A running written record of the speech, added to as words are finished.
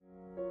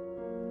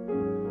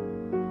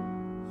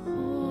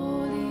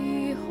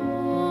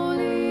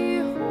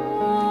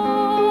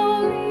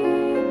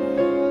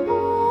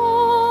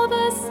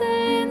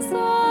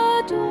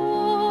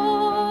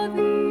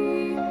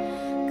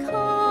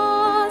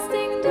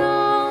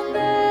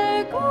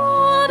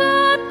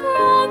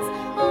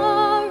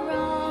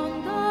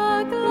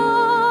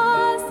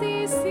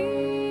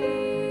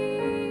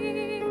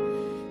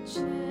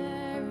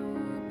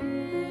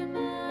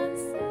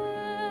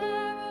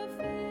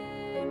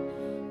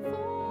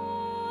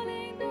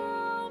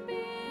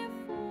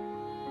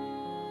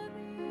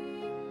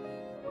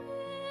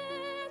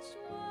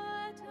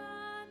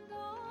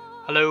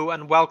Hello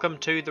and welcome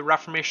to the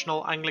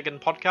Reformational Anglican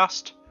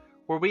Podcast,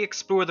 where we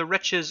explore the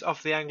riches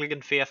of the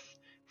Anglican faith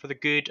for the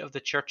good of the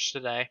Church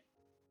today.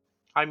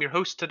 I'm your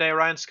host today,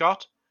 Ryan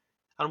Scott,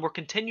 and we're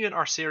continuing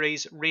our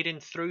series reading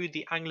through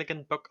the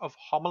Anglican Book of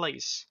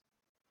Homilies.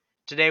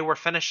 Today we're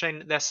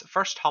finishing this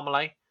first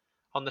homily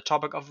on the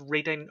topic of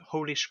reading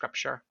Holy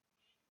Scripture,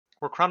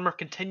 where Cranmer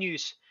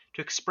continues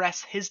to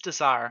express his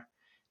desire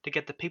to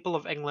get the people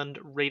of England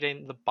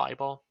reading the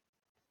Bible.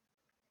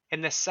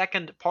 In this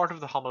second part of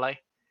the homily,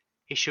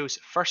 he shows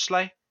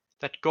firstly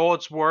that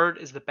God's Word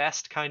is the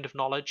best kind of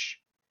knowledge.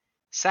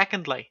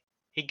 Secondly,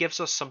 he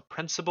gives us some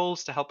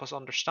principles to help us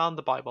understand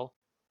the Bible.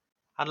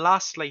 And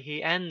lastly,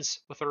 he ends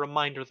with a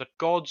reminder that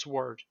God's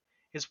Word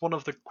is one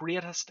of the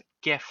greatest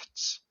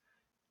gifts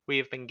we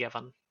have been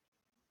given.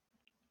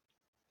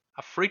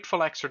 A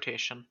fruitful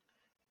exhortation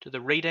to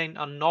the reading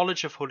and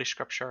knowledge of Holy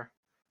Scripture,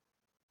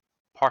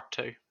 Part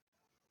 2.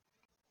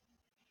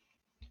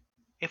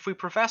 If we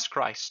profess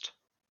Christ,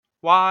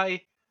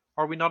 why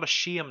are we not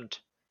ashamed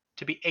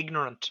to be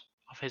ignorant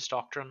of his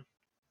doctrine,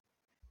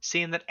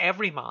 seeing that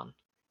every man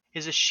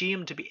is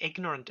ashamed to be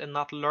ignorant in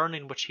that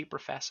learning which he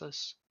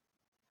professes?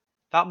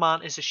 That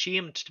man is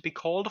ashamed to be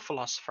called a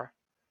philosopher,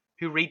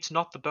 who reads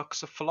not the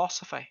books of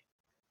philosophy,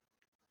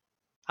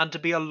 and to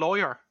be a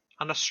lawyer,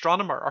 an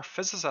astronomer, or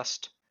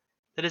physicist,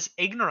 that is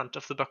ignorant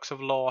of the books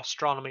of law,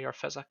 astronomy, or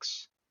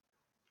physics.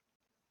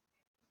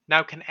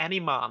 Now can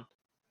any man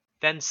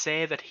then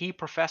say that he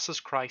professes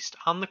Christ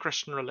and the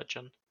Christian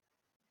religion,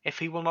 if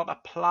he will not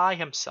apply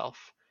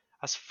himself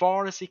as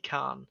far as he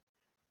can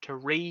to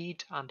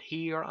read and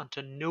hear and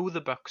to know the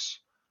books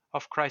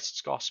of Christ's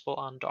gospel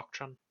and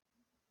doctrine?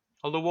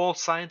 Although all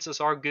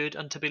sciences are good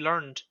and to be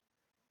learned,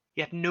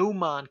 yet no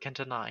man can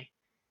deny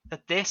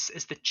that this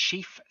is the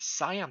chief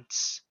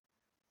science,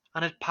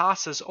 and it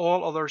passes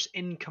all others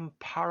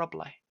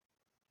incomparably.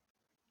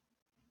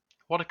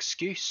 What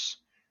excuse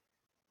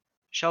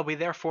shall we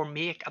therefore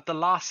make at the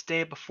last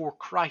day before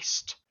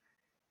Christ,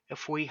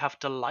 if we have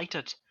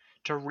delighted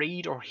to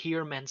read or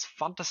hear men's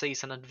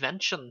fantasies and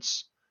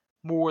inventions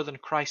more than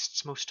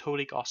Christ's most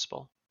holy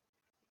gospel?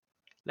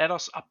 Let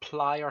us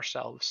apply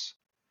ourselves,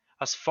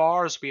 as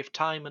far as we have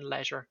time and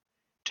leisure,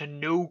 to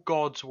know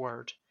God's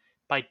Word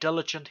by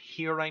diligent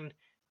hearing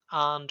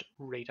and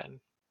reading.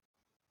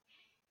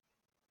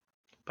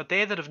 But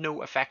they that have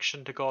no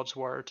affection to God's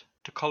Word,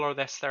 to colour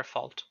this their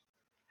fault,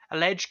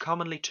 allege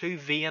commonly two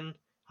vain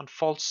and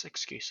false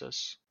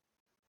excuses.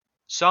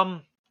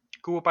 Some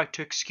go about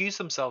to excuse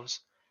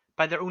themselves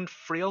by their own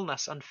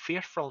frailness and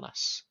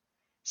fearfulness,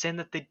 saying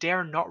that they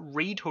dare not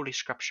read Holy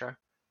Scripture,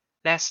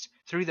 lest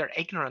through their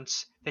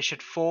ignorance they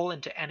should fall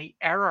into any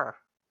error.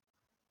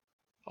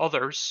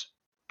 Others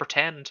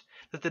pretend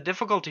that the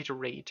difficulty to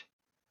read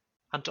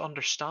and to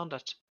understand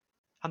it,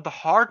 and the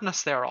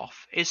hardness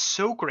thereof, is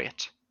so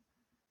great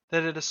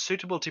that it is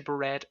suitable to be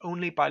read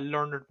only by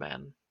learned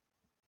men.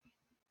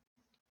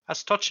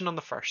 As touching on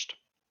the first,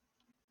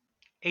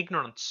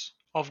 ignorance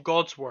of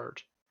God's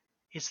Word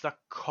is the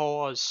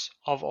cause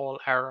of all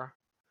error,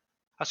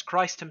 as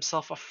Christ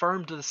himself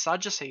affirmed to the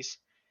Sadducees,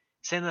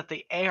 saying that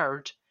they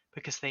erred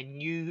because they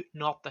knew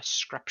not the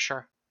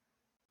Scripture.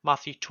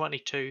 Matthew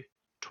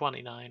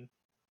 22:29.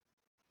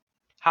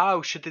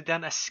 How should they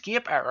then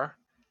escape error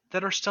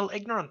that are still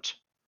ignorant?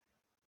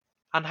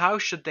 And how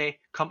should they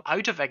come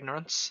out of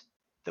ignorance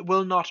that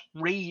will not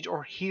read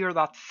or hear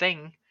that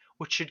thing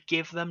which should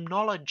give them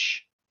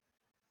knowledge?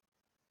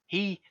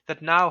 He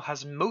that now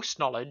has most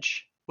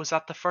knowledge was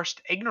at the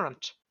first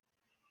ignorant,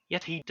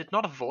 yet he did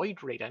not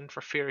avoid reading for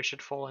fear he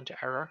should fall into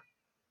error,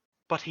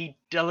 but he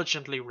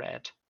diligently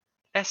read,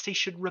 lest he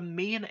should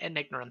remain in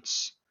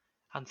ignorance,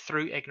 and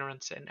through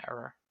ignorance in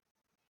error.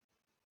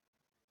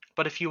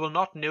 But if you will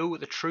not know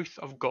the truth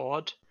of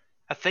God,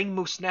 a thing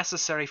most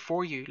necessary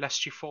for you,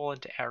 lest you fall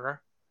into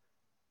error,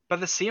 by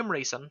the same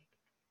reason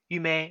you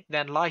may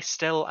then lie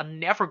still and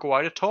never go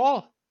out at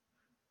all,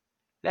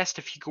 lest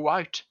if you go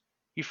out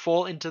you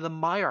fall into the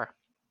mire.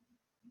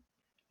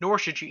 Nor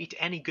should you eat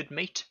any good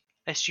meat,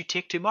 lest you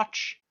take too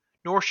much,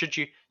 nor should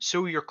you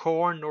sow your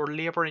corn, nor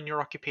labour in your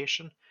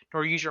occupation,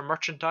 nor use your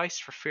merchandise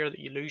for fear that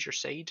you lose your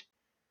seed,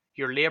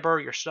 your labour,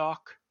 your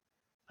stock.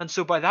 And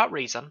so by that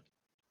reason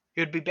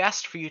it would be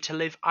best for you to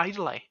live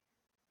idly,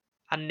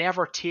 and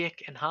never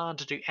take in hand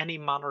to do any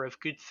manner of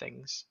good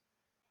things,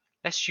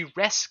 lest you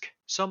risk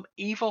some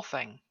evil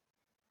thing.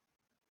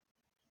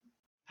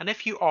 And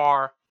if you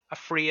are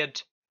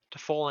afraid to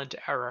fall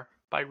into error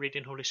by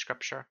reading Holy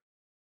Scripture,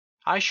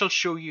 I shall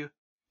show you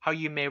how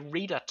you may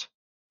read it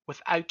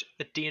without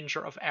the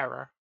danger of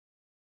error.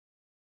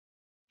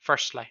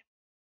 Firstly,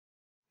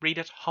 read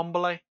it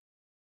humbly,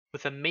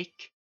 with a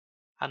meek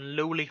and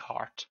lowly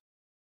heart,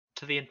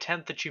 to the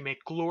intent that you may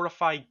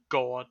glorify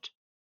God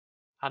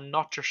and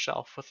not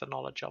yourself with the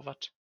knowledge of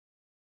it.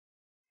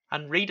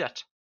 And read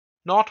it,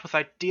 not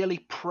without daily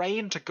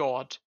praying to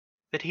God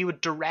that he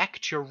would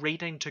direct your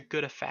reading to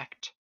good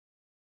effect,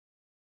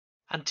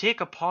 and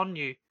take upon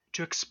you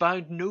to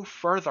expound no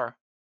further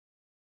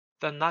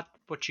than that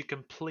which you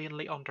can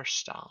plainly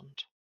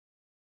understand.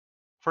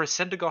 For as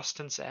St.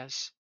 Augustine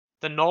says,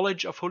 The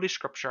knowledge of Holy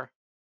Scripture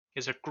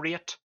is a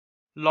great,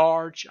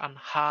 large, and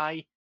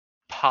high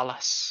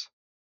palace.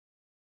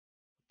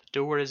 The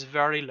door is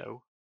very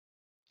low,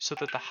 so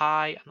that the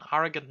high and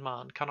arrogant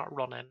man cannot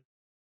run in.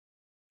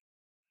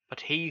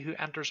 But he who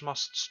enters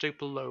must stoop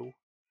low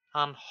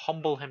and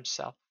humble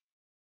himself.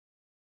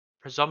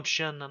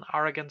 Presumption and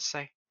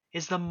arrogancy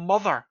is the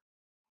mother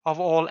of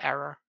all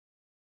error,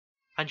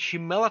 and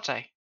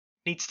humility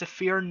needs to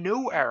fear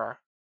no error,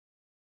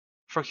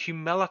 for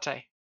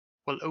humility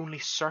will only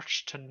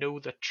search to know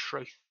the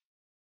truth.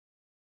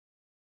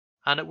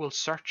 And it will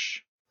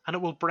search, and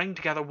it will bring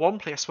together one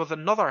place with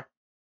another,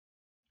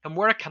 and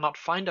where it cannot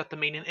find out the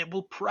meaning, it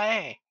will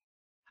pray,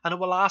 and it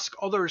will ask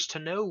others to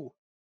know,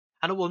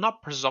 and it will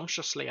not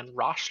presumptuously and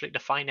rashly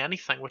define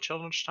anything which it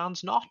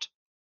understands not.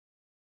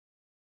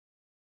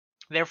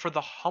 Therefore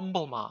the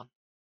humble man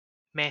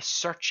may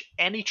search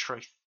any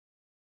truth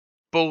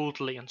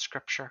boldly in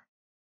Scripture,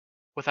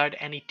 without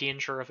any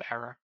danger of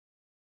error.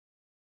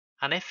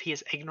 And if he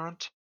is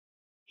ignorant,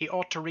 he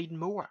ought to read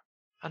more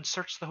and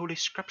search the Holy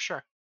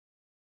Scripture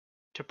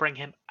to bring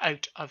him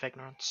out of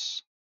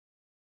ignorance.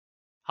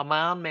 A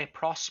man may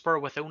prosper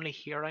with only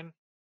hearing,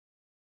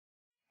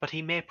 but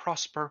he may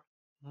prosper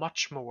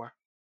much more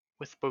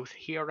with both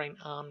hearing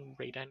and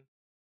reading.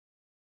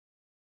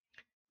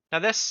 Now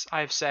this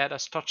I have said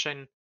as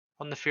touching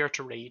on the fear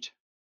to read.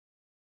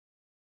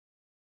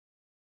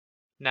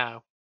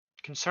 Now,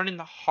 concerning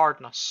the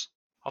hardness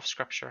of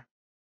Scripture,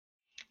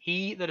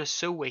 he that is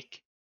so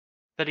weak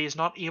that he is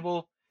not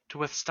able to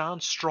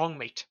withstand strong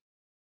meat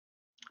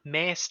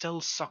may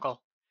still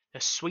suckle the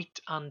sweet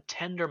and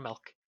tender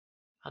milk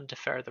and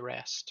defer the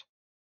rest,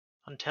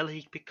 until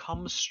he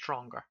becomes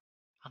stronger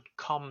and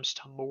comes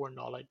to more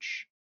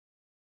knowledge.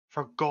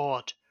 For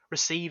God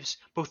receives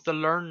both the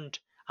learned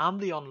and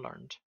the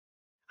unlearned,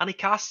 and he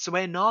casts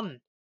away none,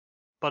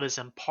 but is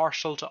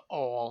impartial to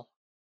all.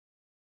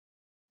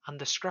 And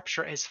the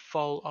Scripture is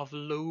full of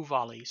low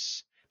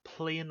valleys,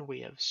 plain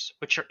waves,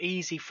 which are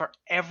easy for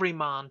every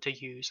man to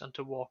use and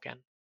to walk in,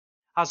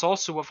 as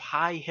also of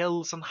high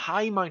hills and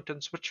high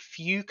mountains which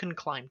few can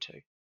climb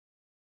to.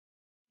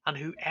 And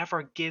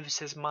whoever gives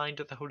his mind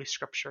to the Holy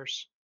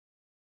Scriptures,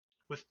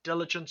 with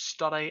diligent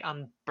study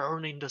and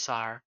burning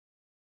desire,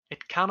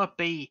 it cannot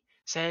be,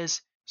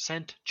 says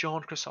St.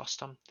 John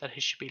Chrysostom, that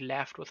he should be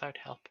left without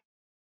help.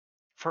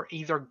 For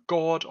either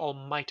God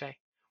Almighty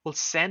will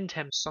send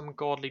him some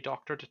godly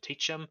doctor to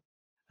teach him,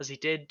 as he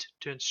did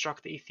to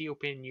instruct the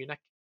Ethiopian eunuch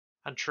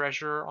and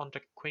treasurer unto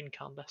Queen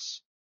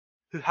Candace,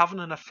 who having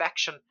an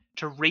affection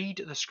to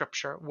read the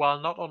Scripture while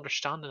not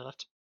understanding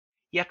it,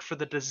 yet for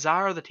the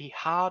desire that he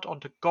had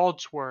unto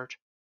God's word,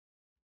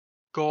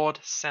 God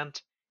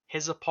sent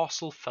his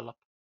apostle Philip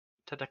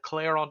to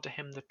declare unto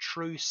him the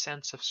true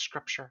sense of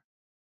Scripture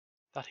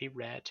that he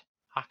read.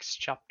 Acts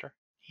chapter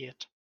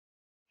 8.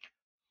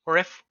 Or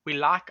if we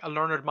lack a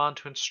learned man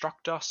to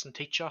instruct us and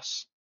teach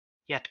us,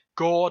 yet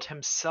God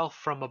himself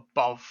from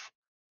above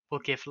will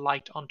give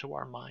light unto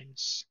our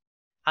minds,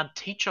 and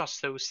teach us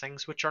those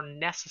things which are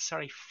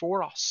necessary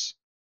for us,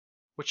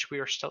 which we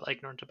are still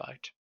ignorant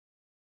about.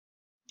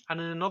 And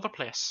in another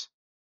place,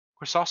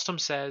 Chrysostom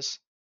says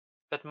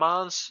that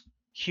man's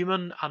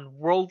human and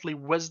worldly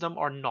wisdom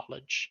or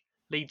knowledge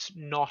leads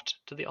not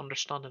to the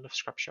understanding of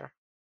Scripture,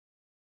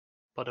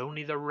 but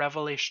only the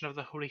revelation of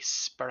the Holy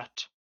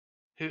Spirit,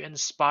 who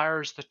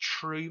inspires the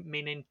true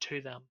meaning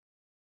to them,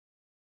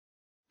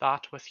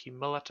 that with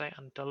humility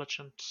and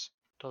diligence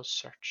does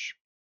search.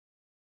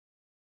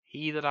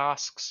 He that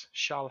asks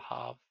shall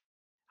have,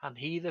 and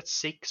he that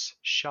seeks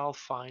shall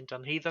find,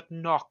 and he that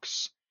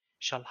knocks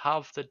shall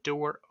have the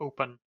door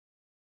open.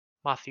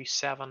 Matthew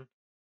 7:7-8.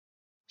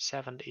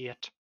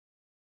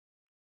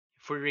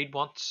 If we read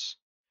once,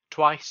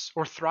 twice,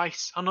 or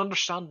thrice, and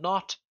understand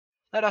not,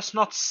 let us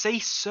not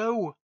cease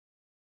so,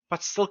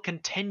 but still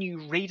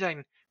continue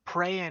reading,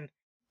 praying,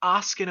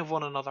 asking of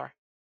one another,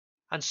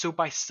 and so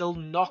by still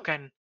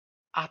knocking,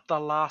 at the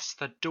last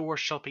the door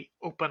shall be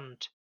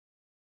opened,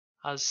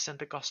 as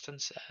St. Augustine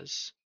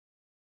says.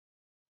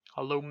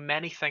 Although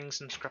many things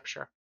in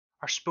Scripture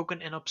are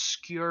spoken in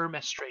obscure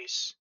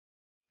mysteries,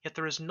 yet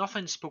there is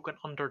nothing spoken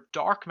under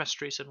dark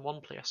mysteries in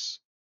one place,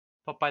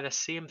 but by the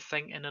same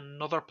thing in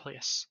another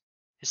place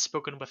is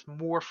spoken with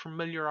more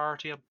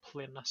familiarity and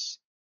plainness,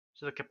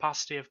 to the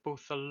capacity of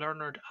both the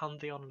learned and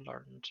the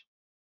unlearned.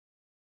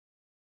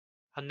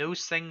 And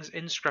those things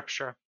in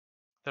Scripture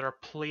that are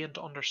plain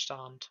to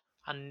understand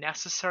and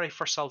necessary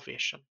for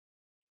salvation,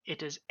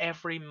 it is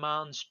every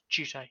man's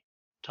duty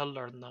to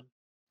learn them,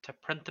 to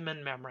print them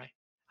in memory,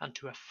 and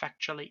to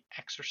effectually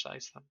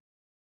exercise them.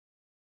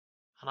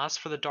 And as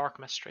for the dark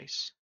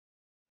mysteries,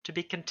 to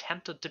be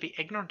contented to be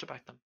ignorant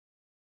about them,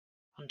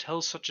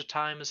 until such a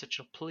time as it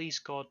shall please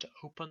God to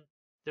open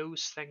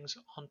those things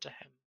unto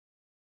him.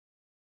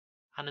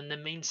 And in the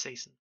mean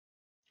season,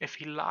 if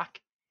he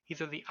lack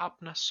either the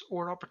aptness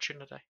or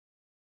opportunity,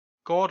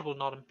 God will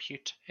not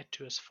impute it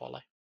to his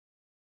folly.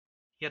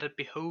 Yet it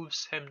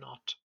behoves him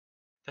not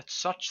that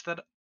such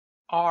that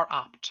are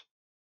apt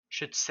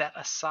should set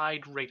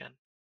aside reading,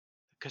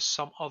 because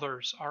some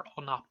others are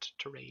unapt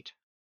to read.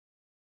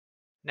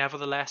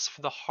 Nevertheless,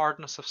 for the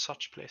hardness of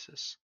such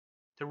places,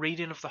 the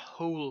reading of the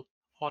whole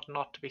ought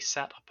not to be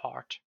set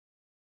apart.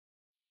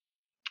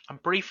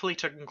 And briefly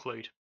to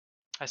conclude,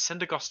 as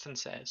St. Augustine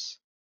says,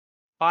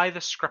 by the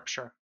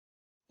Scripture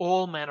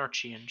all men are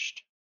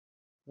changed,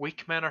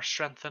 weak men are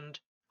strengthened,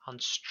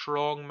 and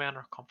strong men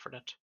are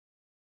comforted,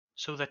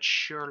 so that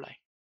surely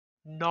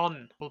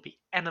none will be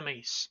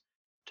enemies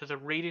to the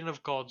reading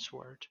of God's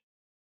word,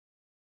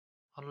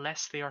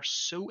 unless they are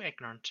so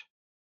ignorant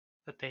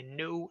that they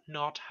know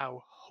not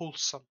how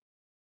wholesome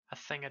a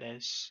thing it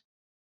is,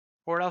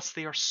 or else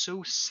they are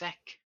so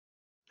sick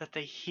that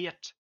they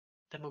hate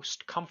the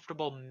most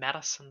comfortable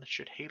medicine that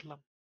should heal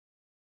them,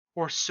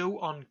 or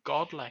so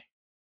ungodly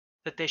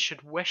that they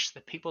should wish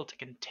the people to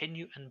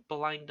continue in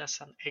blindness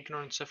and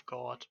ignorance of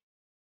God.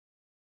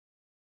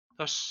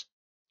 Thus,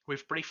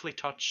 we've briefly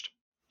touched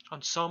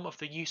on some of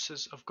the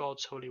uses of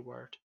God's holy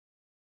word.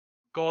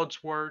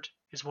 God's word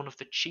is one of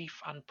the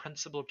chief and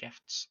principal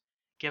gifts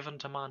given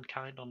to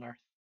mankind on earth.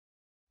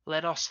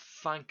 Let us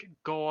thank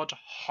God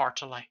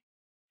heartily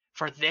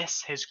for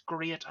this his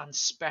great and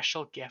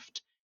special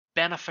gift,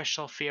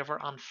 beneficial favour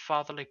and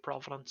fatherly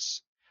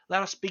providence.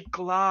 Let us be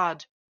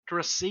glad to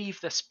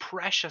receive this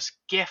precious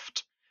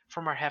gift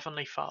from our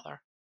Heavenly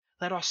Father.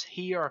 Let us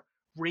hear,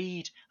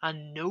 read,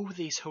 and know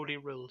these holy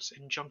rules,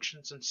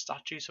 injunctions, and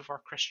statutes of our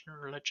Christian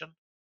religion,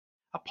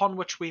 upon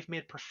which we have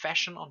made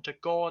profession unto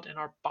God in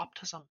our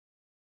baptism.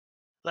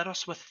 Let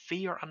us with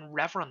fear and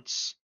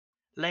reverence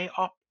lay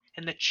up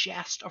in the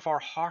chest of our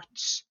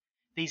hearts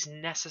these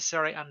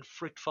necessary and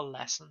fruitful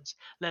lessons.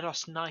 Let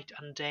us night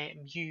and day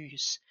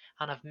muse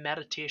and have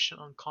meditation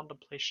and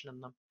contemplation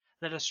in them.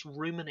 Let us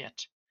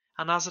ruminate,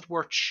 and as it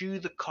were chew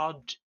the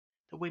cud,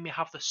 that we may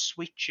have the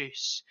sweet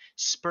juice,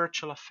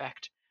 spiritual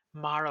effect,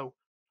 marrow,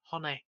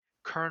 honey,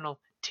 kernel,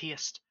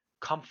 taste,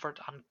 comfort,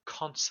 and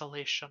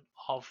consolation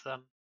of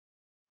them.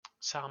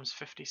 Psalms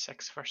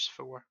 56 verse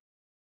 4.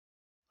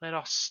 Let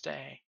us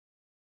stay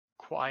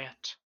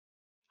quiet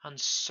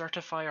and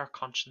certify our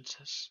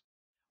consciences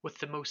with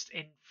the most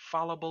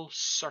infallible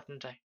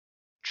certainty,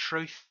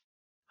 truth,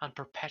 and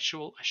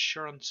perpetual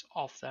assurance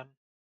of them.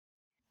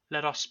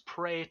 Let us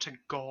pray to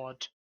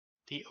God,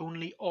 the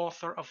only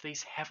author of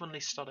these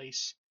heavenly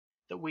studies,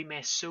 that we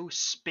may so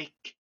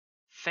speak,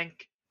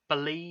 think,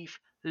 believe,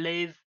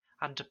 live,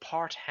 and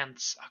depart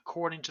hence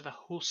according to the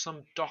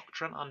wholesome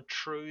doctrine and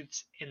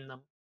truths in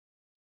them.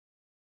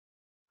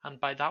 And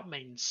by that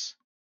means,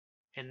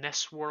 in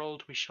this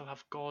world we shall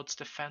have God's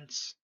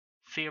defence,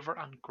 favour,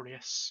 and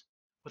grace,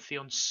 with the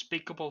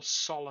unspeakable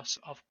solace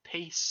of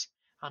peace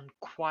and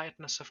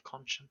quietness of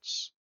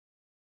conscience.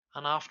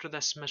 And after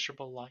this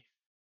miserable life,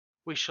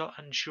 we shall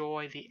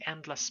enjoy the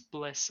endless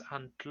bliss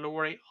and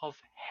glory of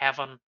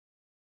heaven,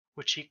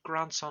 which he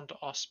grants unto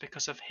us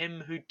because of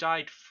him who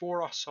died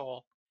for us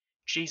all,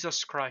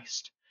 Jesus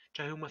Christ,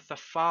 to whom with the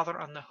Father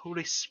and the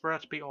Holy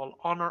Spirit be all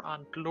honour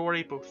and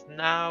glory both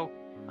now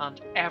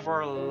and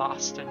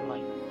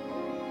everlastingly.